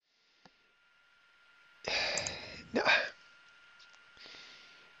No,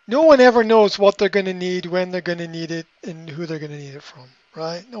 no one ever knows what they're going to need, when they're going to need it, and who they're going to need it from,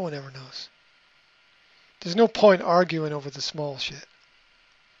 right? No one ever knows. There's no point arguing over the small shit.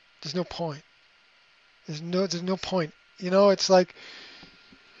 There's no point. There's no point. It's like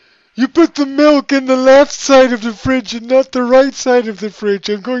you put the milk in the left side of the fridge and not the right side of the fridge.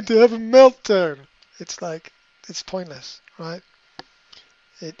 I'm going to have a meltdown. It's like it's pointless, right?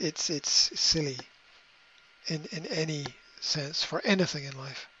 It's silly in any sense for anything in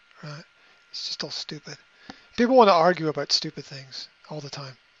life, right? It's just all stupid. People want to argue about stupid things all the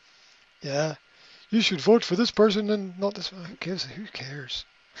time. Yeah, you should vote for this person and not this one. Who cares? Who cares?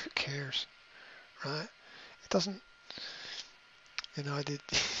 Who cares? Right? It doesn't. I did.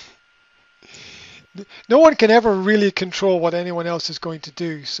 No one can ever really control what anyone else is going to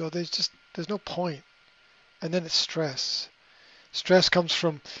do, so there's no point. And then it's stress. Stress comes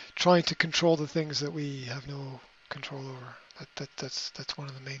from trying to control the things that we have no control over. That's one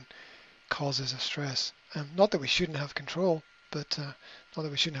of the main causes of stress. Not that we shouldn't have control, but not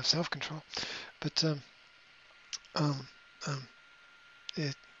that we shouldn't have self-control, but um, um,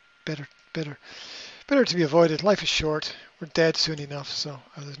 it better better better to be avoided. Life is short. We're dead soon enough, so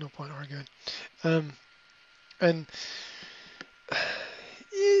there's no point arguing. Um, and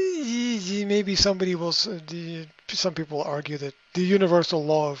maybe somebody will. Some people will argue that the universal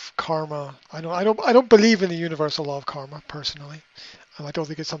law of karma. I don't believe in the universal law of karma personally. I don't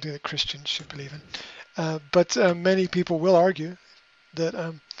think it's something that Christians should believe in. But many people will argue that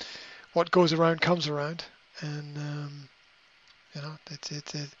what goes around comes around, and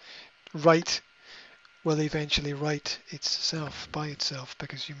that right will eventually right itself by itself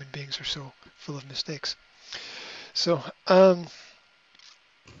because human beings are so full of mistakes. So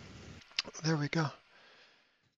there we go.